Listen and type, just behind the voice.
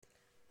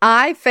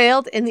I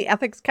failed in the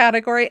ethics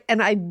category,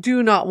 and I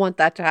do not want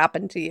that to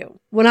happen to you.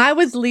 When I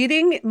was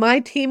leading, my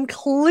team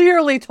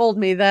clearly told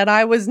me that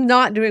I was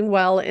not doing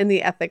well in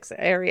the ethics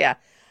area.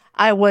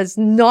 I was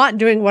not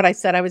doing what I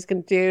said I was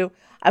going to do.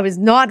 I was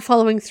not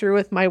following through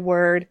with my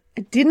word.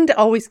 I didn't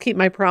always keep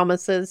my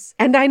promises,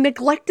 and I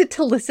neglected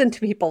to listen to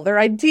people, their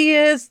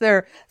ideas,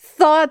 their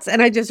thoughts,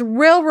 and I just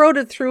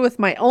railroaded through with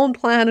my own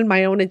plan and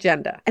my own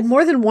agenda. And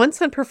more than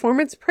once on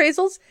performance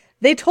appraisals,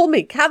 they told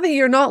me, Kathy,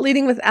 you're not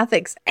leading with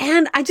ethics.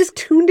 And I just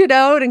tuned it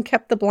out and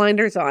kept the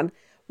blinders on.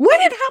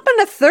 When it happened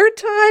a third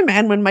time,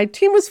 and when my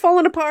team was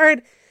falling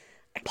apart,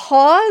 I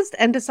paused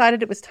and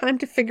decided it was time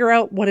to figure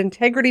out what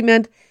integrity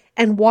meant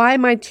and why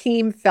my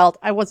team felt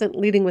I wasn't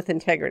leading with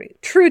integrity.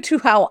 True to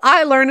how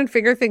I learn and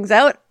figure things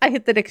out, I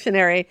hit the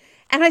dictionary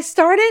and I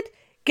started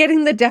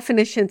getting the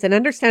definitions and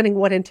understanding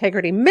what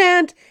integrity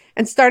meant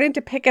and starting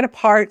to pick it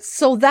apart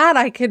so that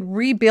I could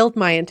rebuild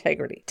my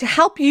integrity. To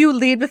help you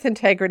lead with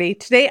integrity,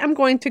 today I'm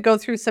going to go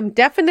through some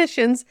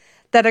definitions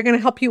that are going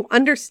to help you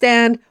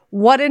understand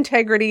what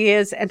integrity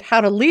is and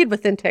how to lead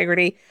with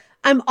integrity.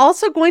 I'm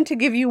also going to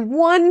give you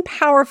one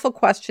powerful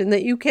question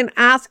that you can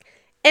ask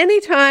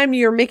anytime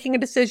you're making a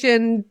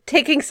decision,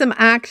 taking some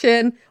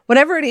action,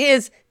 whatever it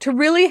is, to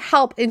really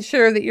help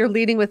ensure that you're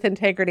leading with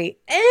integrity.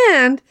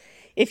 And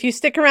if you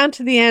stick around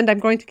to the end, I'm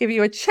going to give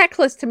you a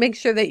checklist to make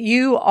sure that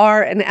you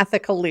are an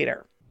ethical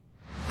leader.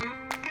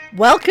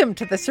 Welcome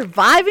to the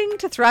Surviving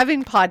to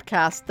Thriving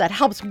podcast that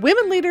helps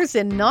women leaders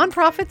in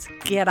nonprofits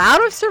get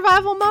out of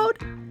survival mode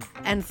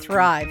and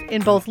thrive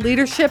in both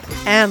leadership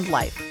and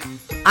life.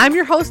 I'm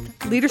your host,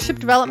 leadership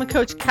development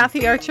coach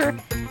Kathy Archer,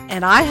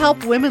 and I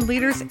help women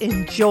leaders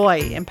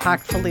enjoy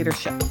impactful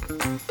leadership.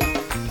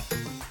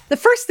 The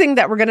first thing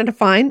that we're going to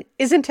define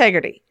is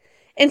integrity.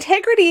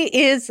 Integrity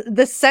is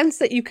the sense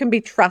that you can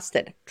be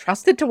trusted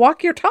to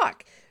walk your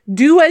talk,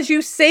 do as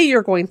you say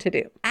you're going to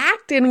do,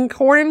 act in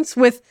accordance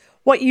with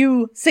what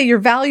you say your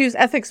values,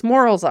 ethics,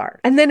 morals are,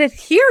 and then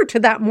adhere to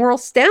that moral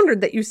standard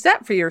that you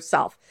set for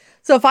yourself.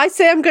 So if I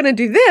say I'm going to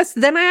do this,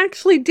 then I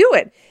actually do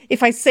it.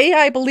 If I say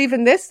I believe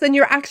in this, then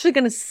you're actually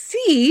going to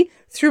see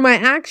through my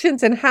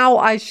actions and how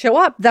I show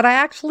up that I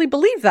actually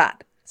believe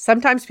that.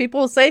 Sometimes people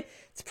will say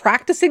it's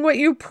practicing what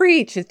you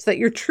preach. It's that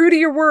you're true to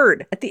your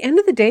word. At the end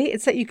of the day,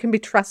 it's that you can be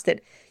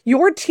trusted.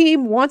 Your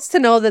team wants to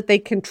know that they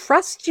can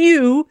trust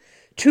you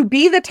to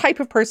be the type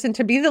of person,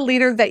 to be the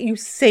leader that you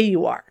say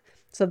you are.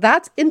 So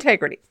that's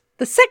integrity.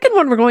 The second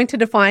one we're going to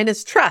define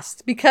is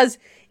trust, because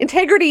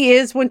integrity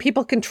is when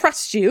people can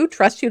trust you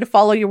to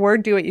follow your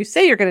word, do what you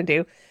say you're going to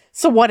do.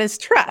 So what is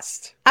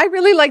trust? I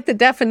really like the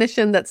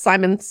definition that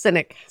Simon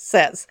Sinek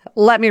says.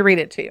 Let me read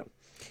it to you.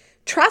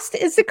 Trust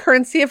is the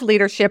currency of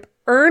leadership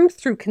earned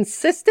through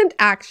consistent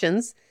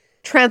actions,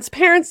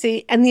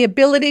 transparency, and the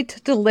ability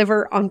to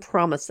deliver on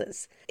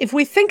promises. If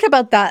we think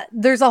about that,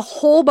 there's a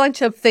whole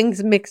bunch of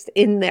things mixed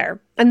in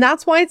there. And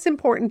that's why it's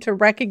important to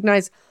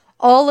recognize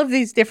all of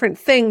these different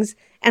things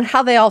and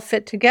how they all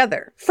fit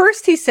together.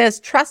 First, he says,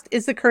 trust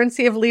is the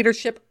currency of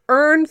leadership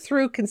earned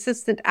through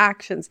consistent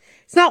actions.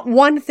 It's not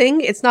one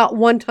thing. It's not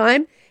one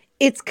time.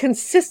 It's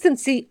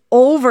consistency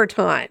over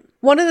time.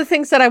 One of the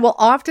things that I will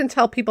often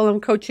tell people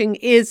I'm coaching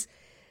is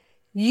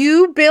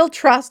you build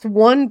trust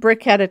one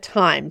brick at a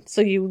time. So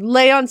you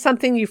lay on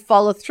something, you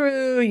follow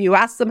through, you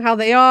ask them how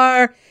they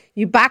are,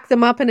 you back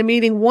them up in a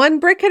meeting. One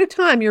brick at a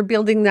time, you're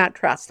building that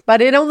trust.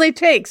 But it only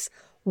takes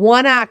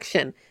one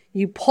action.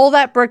 You pull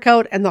that brick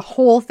out and the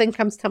whole thing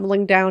comes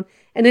tumbling down.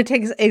 And it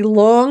takes a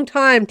long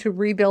time to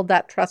rebuild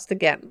that trust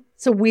again.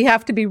 So we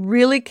have to be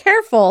really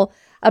careful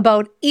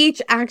about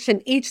each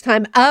action each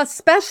time,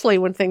 especially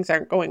when things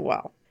aren't going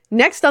well.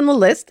 Next on the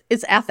list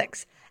is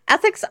ethics.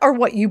 Ethics are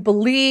what you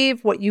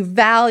believe, what you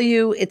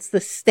value. It's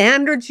the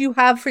standards you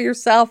have for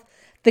yourself,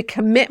 the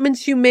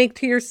commitments you make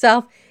to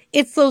yourself.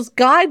 It's those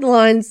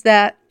guidelines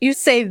that you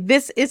say,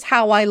 this is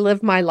how I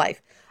live my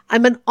life.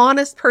 I'm an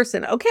honest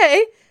person.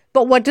 Okay,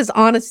 but what does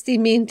honesty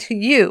mean to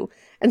you?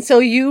 And so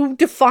you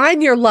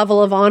define your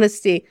level of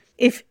honesty.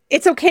 If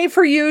it's okay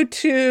for you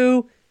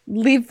to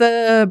leave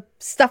the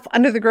stuff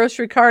under the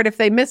grocery cart if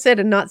they miss it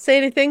and not say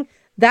anything,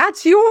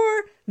 that's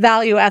your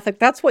value ethic.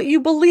 That's what you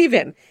believe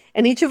in.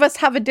 And each of us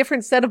have a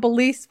different set of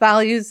beliefs,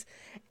 values,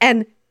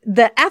 and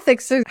the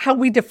ethics are how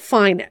we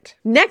define it.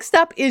 Next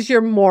up is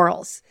your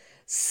morals.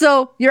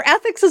 So your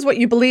ethics is what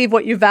you believe,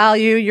 what you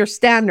value, your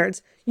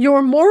standards.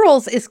 Your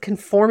morals is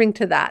conforming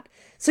to that.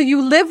 So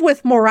you live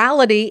with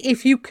morality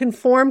if you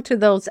conform to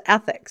those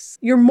ethics.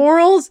 Your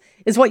morals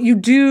is what you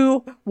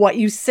do, what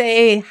you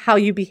say, how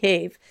you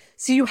behave.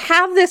 So you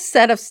have this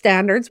set of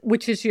standards,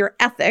 which is your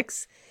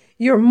ethics.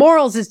 Your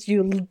morals is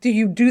do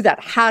you do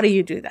that? How do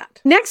you do that?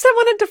 Next, I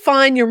want to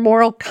define your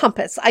moral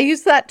compass. I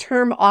use that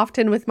term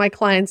often with my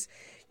clients.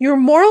 Your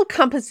moral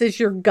compass is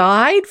your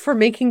guide for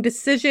making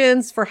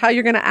decisions, for how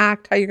you're going to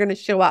act, how you're going to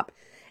show up.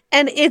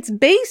 And it's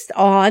based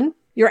on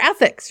your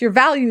ethics, your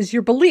values,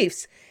 your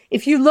beliefs.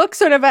 If you look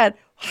sort of at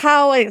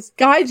how it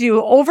guides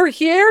you over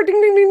here, ding,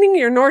 ding, ding, ding,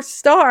 your North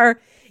Star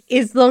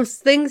is those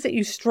things that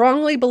you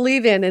strongly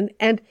believe in.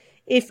 And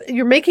if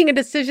you're making a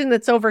decision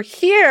that's over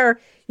here,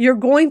 you're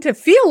going to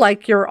feel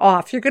like you're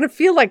off. You're going to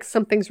feel like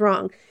something's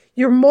wrong.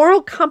 Your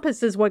moral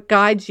compass is what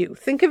guides you.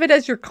 Think of it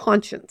as your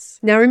conscience.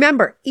 Now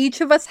remember, each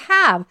of us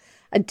have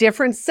a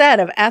different set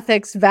of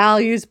ethics,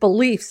 values,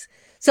 beliefs.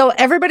 So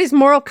everybody's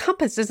moral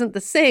compass isn't the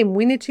same.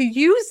 We need to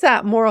use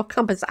that moral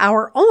compass,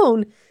 our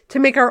own, to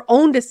make our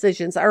own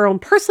decisions, our own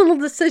personal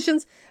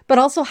decisions, but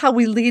also how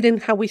we lead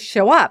and how we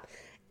show up.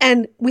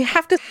 And we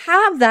have to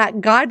have that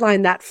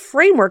guideline, that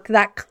framework,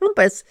 that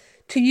compass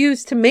to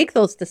use to make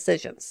those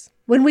decisions.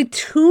 When we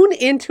tune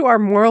into our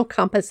moral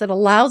compass, it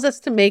allows us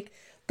to make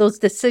those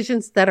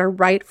decisions that are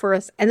right for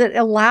us, and it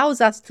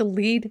allows us to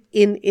lead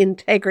in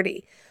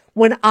integrity.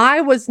 When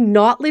I was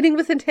not leading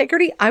with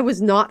integrity, I was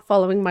not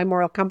following my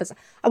moral compass.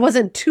 I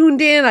wasn't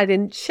tuned in. I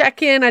didn't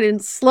check in. I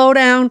didn't slow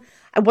down.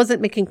 I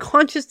wasn't making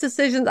conscious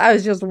decisions. I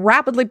was just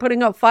rapidly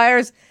putting out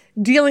fires,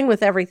 dealing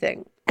with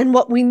everything. And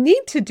what we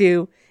need to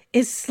do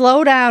is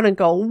slow down and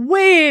go,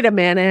 wait a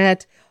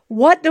minute.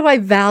 What do I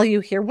value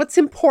here? What's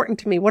important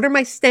to me? What are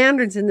my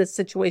standards in this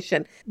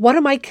situation? What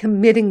am I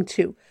committing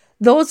to?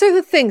 Those are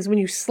the things, when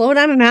you slow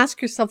down and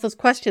ask yourself those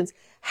questions,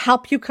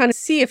 help you kind of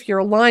see if you're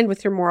aligned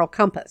with your moral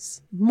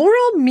compass.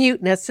 Moral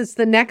muteness is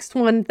the next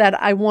one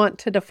that I want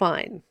to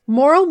define.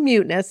 Moral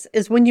muteness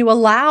is when you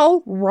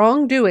allow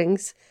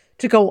wrongdoings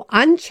to go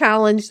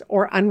unchallenged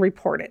or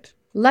unreported.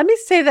 Let me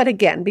say that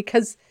again,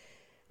 because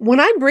when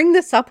I bring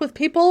this up with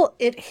people,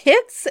 it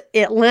hits,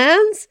 it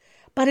lands,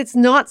 but it's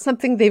not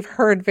something they've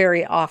heard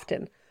very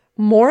often.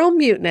 Moral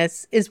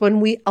muteness is when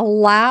we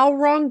allow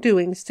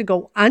wrongdoings to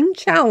go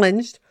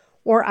unchallenged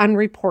or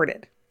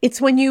unreported.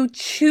 It's when you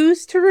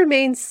choose to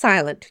remain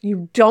silent.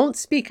 You don't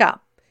speak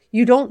up.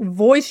 You don't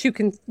voice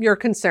your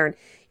concern.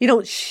 You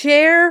don't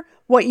share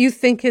what you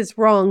think is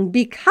wrong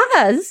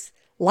because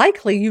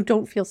likely you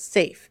don't feel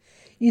safe.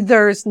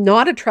 There's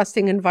not a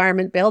trusting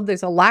environment built.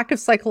 There's a lack of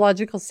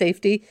psychological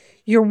safety.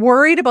 You're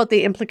worried about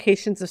the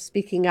implications of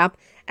speaking up.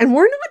 And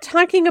we're not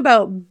talking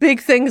about big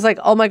things like,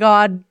 oh my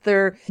God,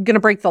 they're going to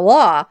break the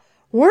law.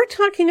 We're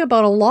talking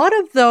about a lot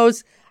of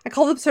those, I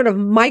call them sort of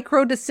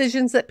micro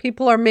decisions that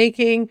people are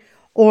making.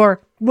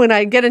 Or when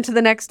I get into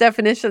the next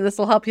definition, this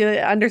will help you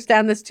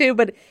understand this too,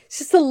 but it's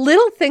just the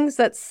little things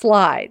that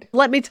slide.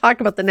 Let me talk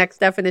about the next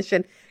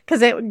definition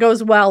because it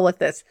goes well with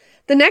this.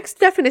 The next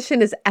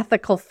definition is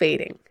ethical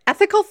fading.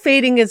 Ethical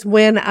fading is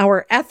when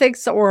our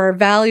ethics or our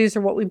values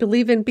or what we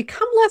believe in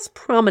become less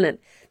prominent.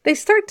 They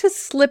start to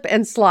slip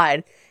and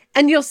slide.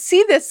 And you'll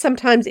see this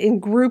sometimes in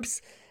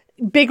groups,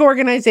 big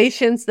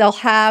organizations. They'll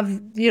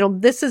have,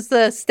 this is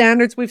the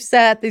standards we've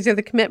set. These are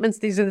the commitments.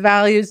 These are the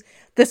values.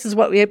 This is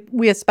what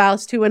we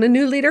espouse to. And a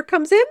new leader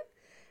comes in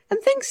and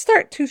things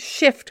start to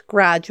shift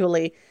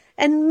gradually.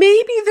 And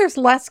maybe there's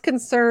less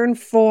concern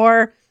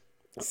for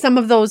some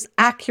of those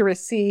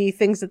accuracy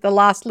things that the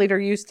last leader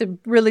used to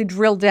really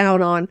drill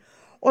down on.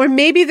 Or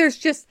maybe there's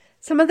just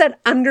some of that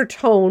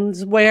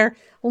undertones where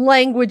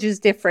language is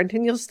different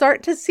and you'll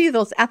start to see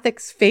those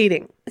ethics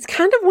fading. It's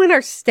kind of when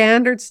our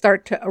standards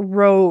start to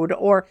erode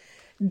or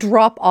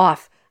drop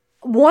off.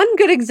 One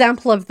good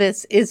example of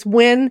this is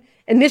when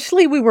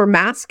initially we were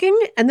masking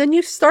and then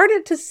you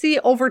started to see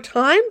over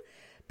time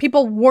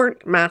people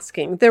weren't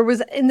masking.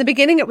 In the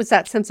beginning, it was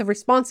that sense of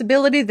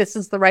responsibility. This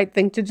is the right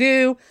thing to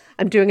do.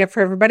 I'm doing it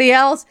for everybody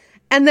else.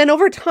 And then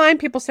over time,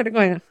 people started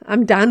going,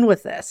 I'm done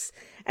with this.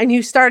 And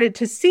you started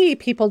to see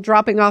people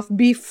dropping off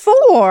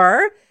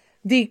before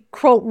the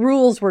quote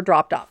rules were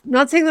dropped off. I'm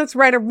not saying that's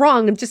right or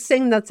wrong. I'm just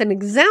saying that's an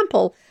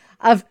example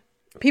of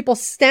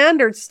people's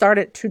standards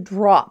started to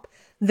drop.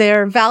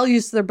 Their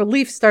values, their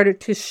beliefs started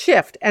to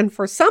shift. And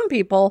for some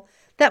people,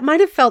 that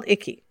might have felt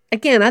icky.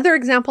 Again, other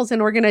examples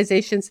in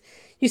organizations,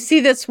 you see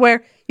this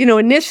where,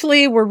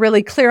 initially we're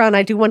really clear on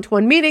I do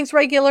one-to-one meetings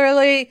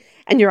regularly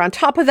and you're on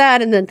top of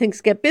that and then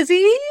things get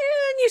busy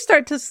and you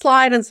start to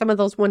slide on some of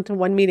those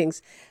one-to-one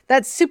meetings.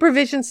 That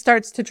supervision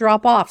starts to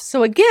drop off.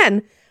 So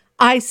again,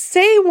 I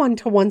say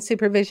one-to-one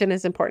supervision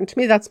is important to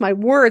me. That's my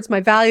words,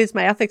 my values,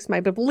 my ethics, my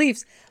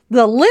beliefs,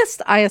 the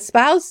list I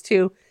espouse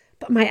to,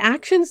 but my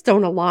actions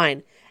don't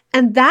align.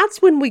 And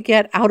that's when we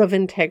get out of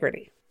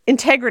integrity.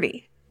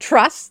 Integrity,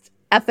 trust,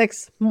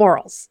 ethics,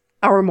 morals,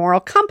 our moral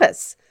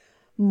compass,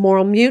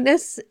 moral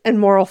muteness, and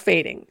moral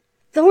fading.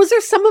 Those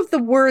are some of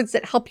the words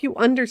that help you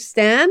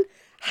understand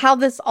how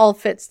this all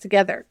fits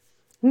together.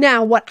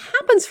 Now, what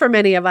happens for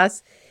many of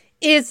us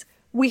is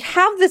we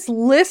have this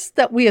list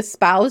that we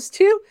espouse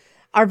to,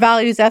 our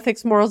values,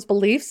 ethics, morals,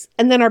 beliefs,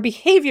 and then our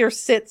behavior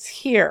sits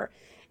here.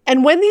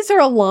 And when these are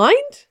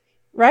aligned,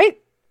 right,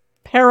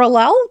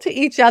 parallel to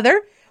each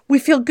other, we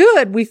feel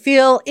good. We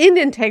feel in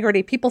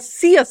integrity. People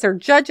see us or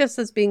judge us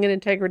as being in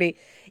integrity.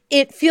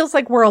 It feels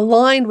like we're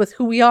aligned with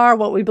who we are,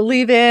 what we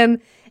believe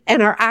in,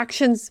 and our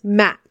actions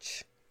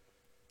match.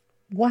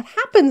 What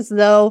happens,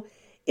 though,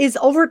 is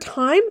over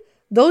time,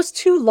 those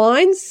two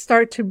lines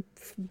start to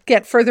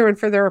get further and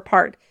further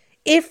apart.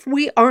 If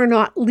we are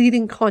not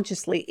leading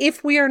consciously,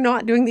 if we are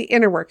not doing the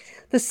inner work,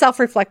 the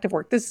self-reflective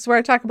work, this is where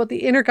I talk about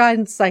the inner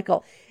guidance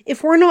cycle.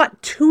 If we're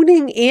not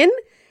tuning in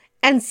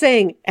and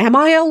saying, am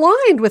I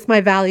aligned with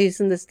my values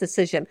in this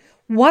decision?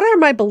 What are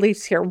my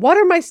beliefs here? What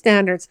are my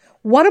standards?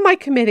 What am I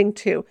committing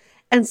to?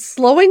 And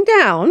slowing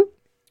down,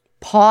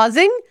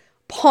 pausing,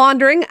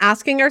 pondering,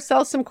 asking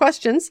ourselves some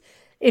questions.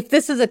 If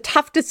this is a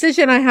tough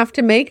decision I have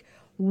to make,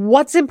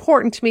 what's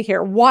important to me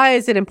here? Why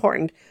is it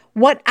important?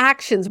 What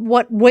actions,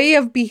 what way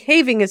of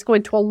behaving is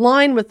going to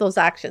align with those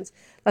actions?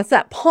 That's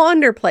that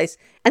ponder place.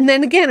 And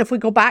then again, if we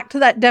go back to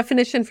that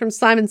definition from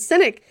Simon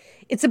Sinek,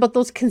 it's about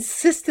those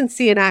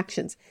consistency in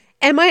actions.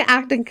 Am I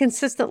acting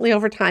consistently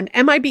over time?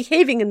 Am I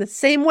behaving in the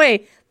same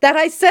way that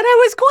I said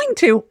I was going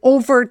to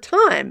over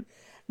time?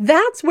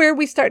 That's where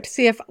we start to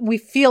see if we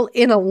feel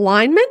in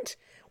alignment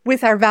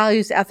with our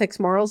values,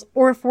 ethics, morals,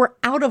 or if we're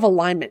out of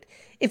alignment.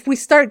 If we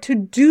start to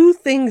do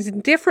things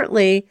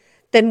differently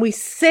than we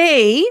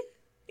say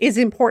is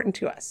important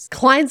to us.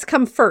 Clients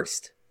come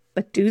first,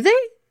 but do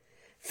they?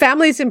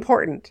 Family is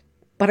important,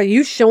 but are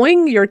you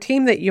showing your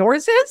team that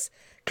yours is?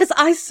 Because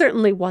I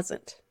certainly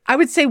wasn't. I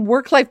would say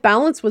work-life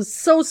balance was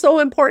so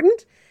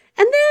important.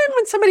 And then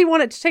when somebody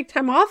wanted to take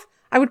time off,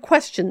 I would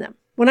question them.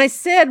 When I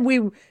said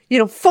we,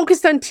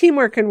 focused on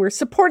teamwork and we're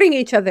supporting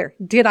each other,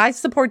 did I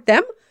support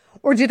them?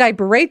 Or did I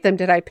berate them?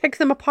 Did I pick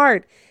them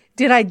apart?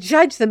 Did I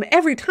judge them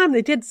every time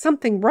they did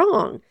something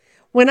wrong?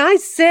 When I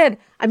said,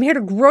 I'm here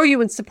to grow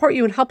you and support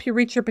you and help you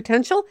reach your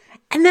potential,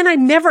 and then I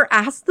never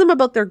asked them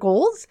about their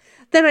goals,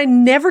 then I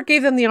never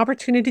gave them the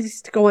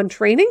opportunities to go on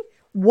training,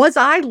 was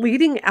I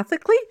leading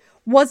ethically?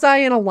 Was I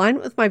in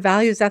alignment with my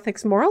values,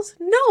 ethics, morals?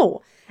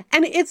 No.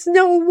 And it's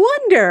no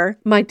wonder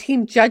my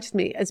team judged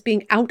me as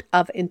being out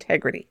of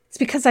integrity. It's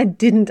because I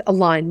didn't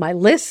align my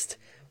list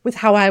with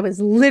how I was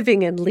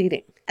living and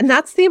leading. And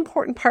that's the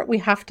important part we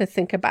have to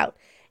think about.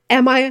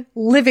 Am I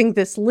living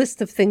this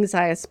list of things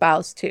I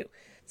espouse to?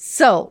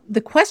 So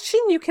the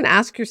question you can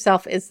ask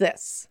yourself is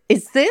this: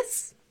 is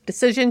this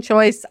decision,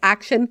 choice,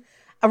 action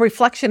a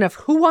reflection of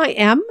who I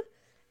am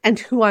and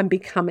who I'm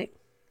becoming?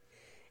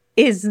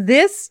 Is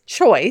this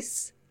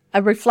choice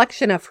a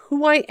reflection of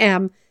who I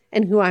am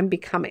and who I'm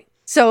becoming?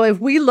 So if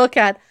we look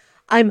at,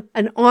 I'm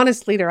an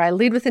honest leader, I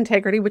lead with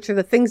integrity, which are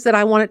the things that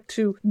I want it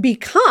to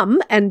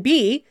become and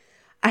be,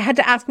 I had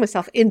to ask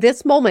myself, in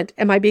this moment,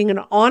 am I being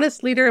an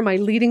honest leader? Am I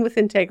leading with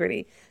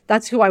integrity?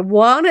 That's who I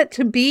want it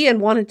to be and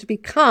want it to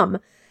become.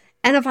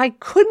 And if I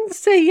couldn't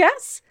say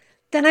yes,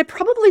 then I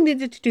probably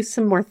needed to do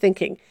some more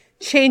thinking,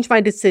 change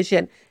my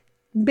decision,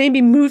 maybe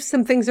move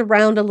some things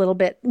around a little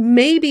bit,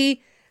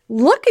 maybe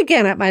look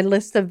again at my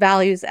list of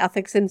values,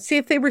 ethics, and see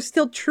if they were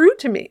still true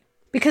to me.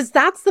 Because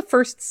that's the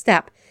first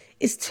step,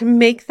 is to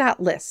make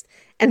that list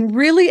and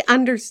really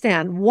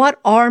understand what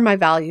are my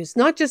values,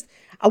 not just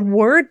a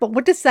word, but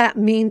what does that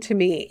mean to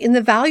me? In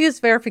the values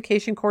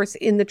verification course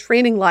in the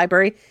training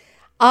library,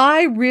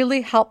 I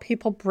really help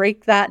people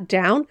break that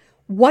down.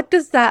 What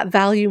does that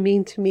value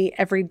mean to me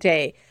every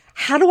day?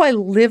 How do I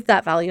live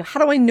that value? How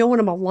do I know when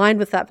I'm aligned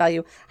with that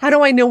value? How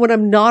do I know when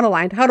I'm not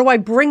aligned? How do I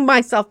bring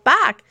myself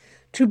back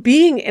to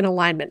being in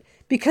alignment?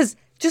 Because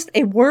just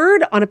a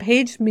word on a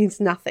page means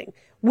nothing.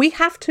 We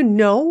have to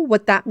know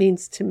what that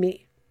means to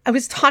me. I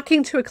was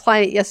talking to a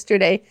client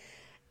yesterday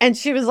and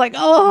she was like,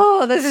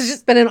 oh, this has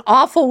just been an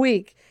awful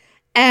week.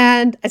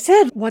 And I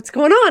said, what's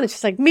going on? And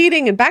she's like,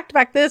 meeting and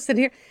back-to-back this and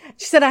here.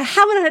 She said, I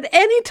haven't had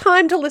any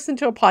time to listen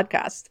to a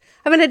podcast.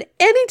 I haven't had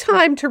any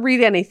time to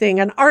read anything,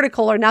 an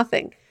article or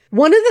nothing.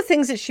 One of the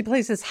things that she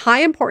places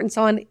high importance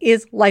on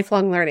is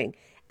lifelong learning.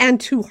 And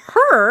to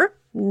her,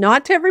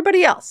 not to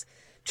everybody else,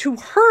 to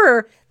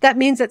her, that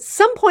means at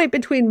some point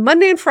between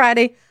Monday and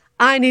Friday,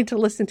 I need to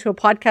listen to a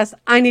podcast.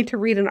 I need to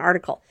read an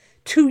article.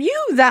 To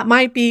you, that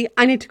might be,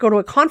 I need to go to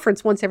a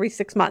conference once every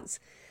 6 months.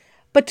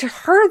 But to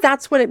her,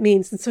 that's what it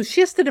means. And so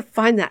she has to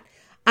define that.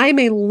 I'm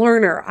a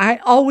learner. I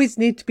always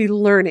need to be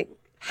learning.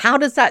 How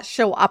does that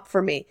show up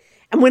for me?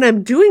 And when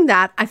I'm doing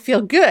that, I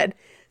feel good.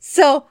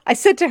 So I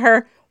said to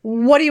her,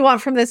 what do you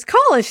want from this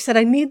call? And she said,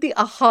 I need the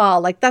aha.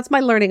 Like, that's my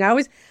learning. I'll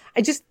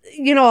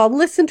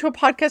listen to a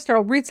podcast or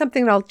I'll read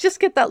something and I'll just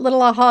get that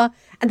little aha.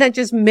 And that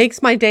just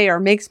makes my day or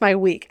makes my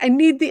week. I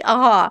need the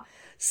aha.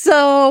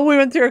 So we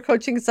went through a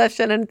coaching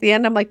session and at the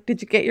end, I'm like,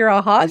 did you get your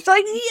aha? She's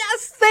like,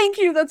 yes, thank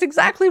you. That's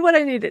exactly what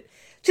I needed.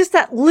 Just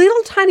that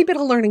little tiny bit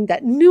of learning,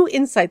 that new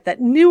insight,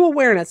 that new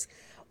awareness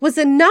was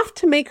enough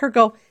to make her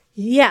go,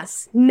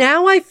 yes,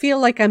 now I feel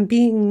like I'm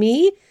being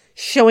me,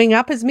 showing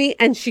up as me,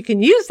 and she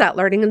can use that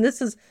learning. And this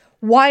is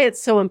why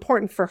it's so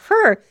important for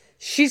her.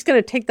 She's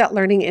going to take that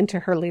learning into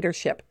her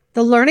leadership.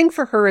 The learning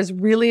for her is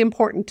really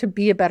important to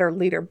be a better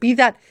leader, be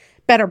that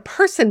better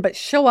person, but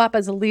show up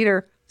as a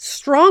leader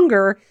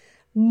stronger,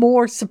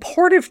 more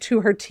supportive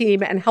to her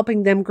team and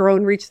helping them grow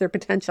and reach their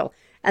potential.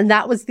 And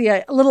that was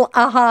the little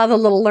aha, the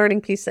little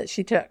learning piece that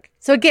she took.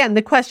 So again,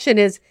 the question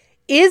is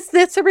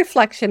this a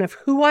reflection of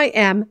who I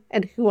am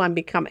and who I'm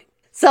becoming?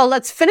 So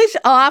let's finish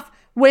off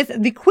with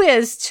the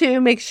quiz to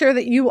make sure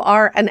that you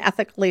are an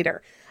ethic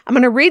leader. I'm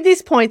going to read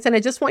these points and I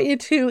just want you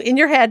to, in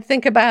your head,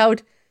 think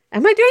about,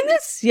 am I doing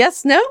this?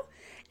 Yes, no?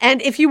 And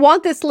if you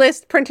want this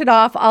list printed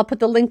off, I'll put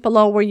the link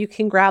below where you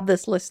can grab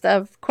this list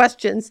of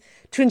questions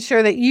to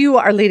ensure that you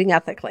are leading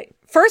ethically.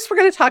 First, we're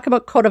going to talk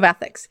about code of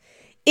ethics.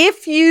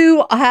 If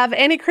you have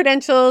any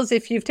credentials,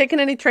 if you've taken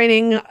any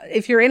training,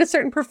 if you're in a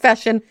certain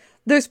profession,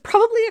 there's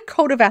probably a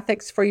code of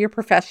ethics for your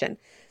profession.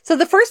 So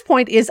the first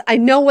point is I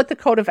know what the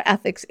code of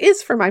ethics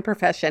is for my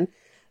profession.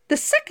 The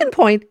second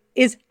point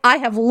is I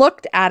have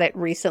looked at it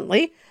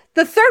recently.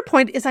 The third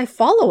point is I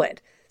follow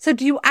it. So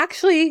do you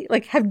actually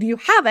do you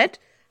have it?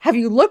 Have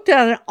you looked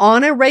at it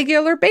on a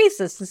regular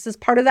basis? This is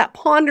part of that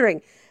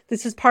pondering.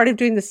 This is part of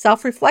doing the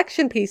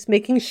self-reflection piece,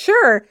 making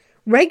sure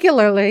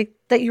regularly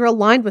that you're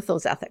aligned with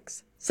those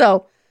ethics.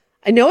 So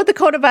I know what the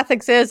code of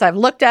ethics is. I've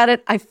looked at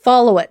it. I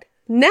follow it.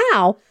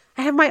 Now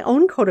I have my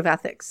own code of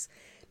ethics.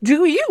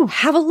 Do you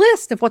have a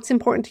list of what's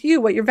important to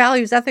you, what your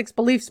values, ethics,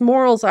 beliefs,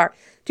 morals are?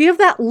 Do you have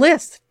that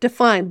list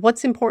defined?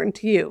 What's important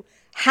to you?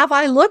 Have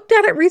I looked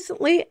at it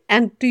recently,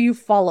 and do you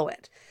follow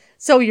it?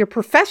 So your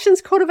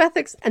profession's code of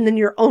ethics and then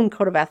your own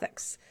code of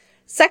ethics.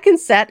 Second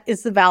set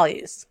is the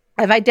values.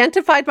 I've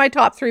identified my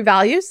top 3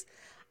 values.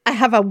 I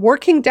have a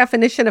working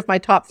definition of my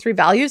top 3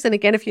 values. And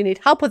again, if you need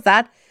help with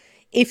that,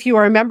 if you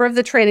are a member of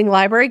the training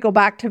library, go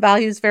back to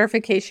values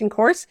verification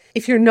course.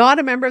 If you're not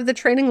a member of the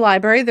training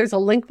library, there's a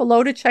link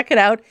below to check it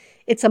out.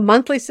 It's a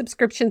monthly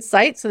subscription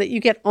site so that you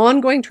get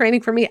ongoing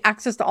training from me,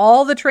 access to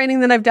all the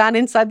training that I've done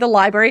inside the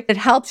library. It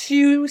helps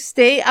you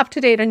stay up to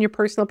date on your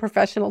personal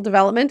professional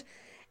development.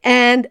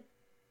 And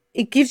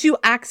it gives you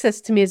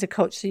access to me as a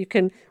coach. So you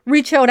can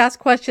reach out, ask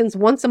questions.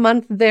 Once a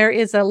month, there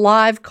is a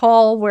live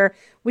call where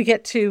we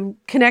get to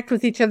connect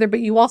with each other, but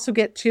you also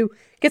get to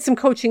get some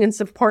coaching and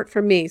support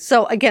from me.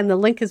 So again, the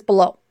link is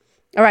below.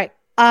 All right.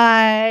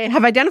 I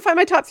have identified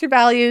my top 3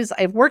 values.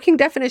 I have working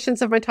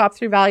definitions of my top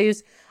 3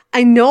 values.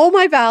 I know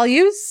my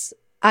values.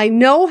 I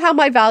know how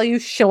my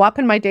values show up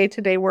in my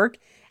day-to-day work.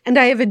 And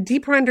I have a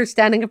deeper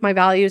understanding of my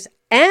values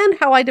and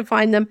how I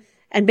define them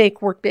and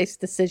make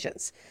work-based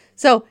decisions.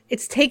 So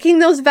it's taking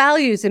those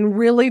values and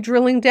really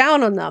drilling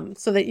down on them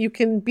so that you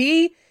can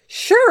be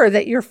sure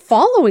that you're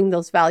following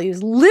those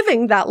values,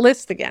 living that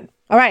list again.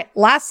 All right,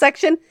 last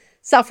section,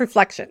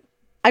 self-reflection.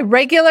 I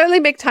regularly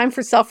make time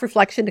for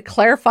self-reflection to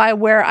clarify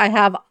where I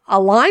have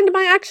aligned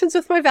my actions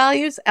with my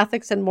values,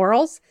 ethics, and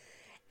morals.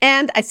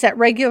 And I set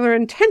regular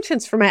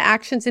intentions for my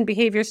actions and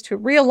behaviors to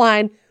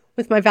realign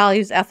with my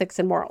values, ethics,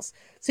 and morals.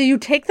 So you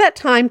take that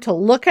time to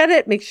look at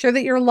it, make sure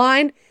that you're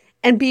aligned,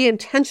 and be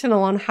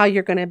intentional on how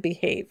you're going to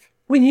behave.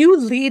 When you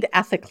lead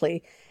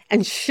ethically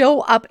and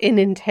show up in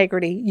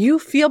integrity, you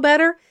feel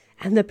better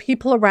and the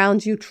people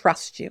around you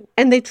trust you.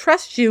 And they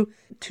trust you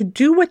to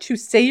do what you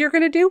say you're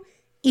going to do,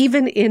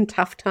 even in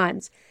tough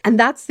times. And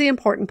that's the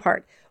important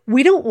part.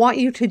 We don't want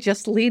you to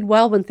just lead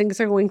well when things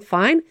are going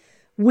fine.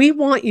 We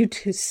want you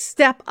to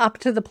step up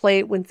to the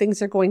plate when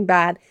things are going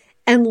bad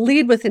and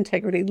lead with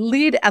integrity,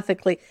 lead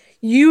ethically,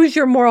 use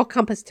your moral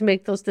compass to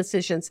make those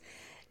decisions.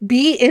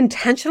 Be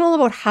intentional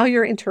about how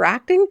you're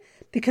interacting,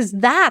 because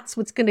that's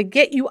what's going to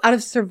get you out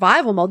of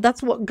survival mode.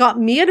 That's what got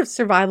me out of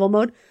survival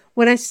mode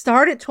when I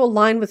started to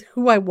align with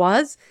who I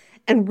was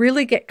and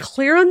really get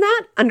clear on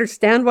that,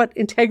 understand what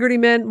integrity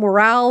meant,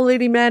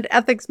 morality meant,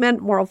 ethics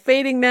meant, moral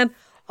fading meant,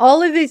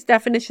 all of these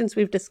definitions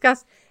we've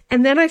discussed.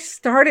 And then I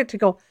started to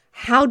go,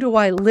 how do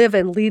I live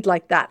and lead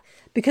like that?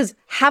 Because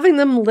having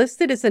them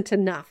listed isn't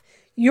enough.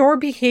 Your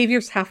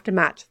behaviors have to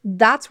match.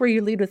 That's where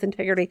you lead with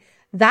integrity.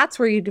 That's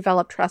where you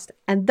develop trust.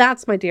 And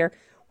that's, my dear,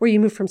 where you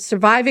move from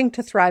surviving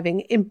to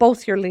thriving in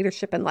both your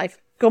leadership and life.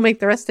 Go make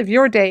the rest of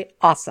your day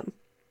awesome.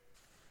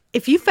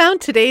 If you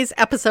found today's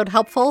episode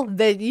helpful,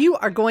 then you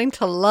are going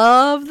to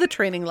love the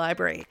training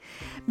library.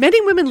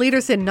 Many women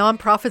leaders in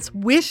nonprofits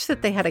wish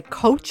that they had a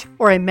coach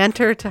or a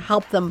mentor to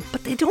help them,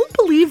 but they don't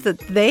believe that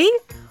they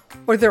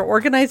or their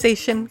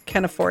organization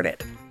can afford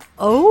it.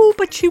 Oh,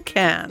 but you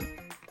can.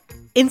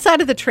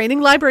 Inside of the Training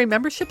Library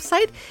membership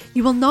site,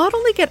 you will not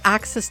only get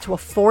access to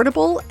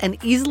affordable and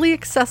easily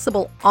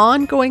accessible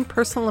ongoing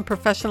personal and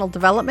professional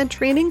development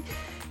training,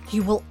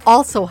 you will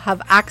also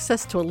have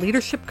access to a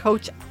leadership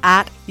coach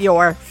at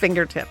your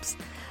fingertips.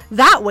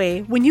 That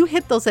way, when you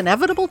hit those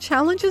inevitable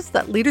challenges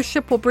that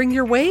leadership will bring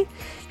your way,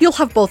 you'll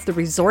have both the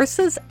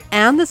resources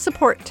and the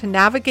support to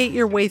navigate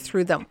your way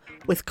through them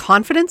with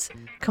confidence,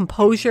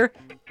 composure,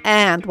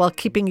 and while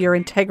keeping your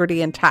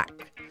integrity intact.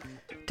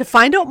 To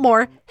find out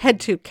more, head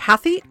to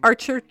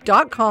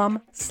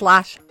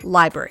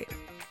kathyarcher.com/library.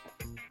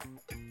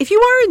 If you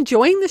are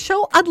enjoying the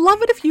show, I'd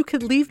love it if you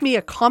could leave me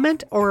a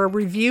comment or a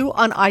review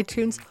on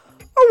iTunes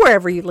or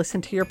wherever you listen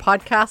to your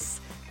podcasts.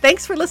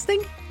 Thanks for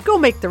listening. Go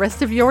make the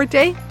rest of your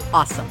day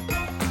awesome.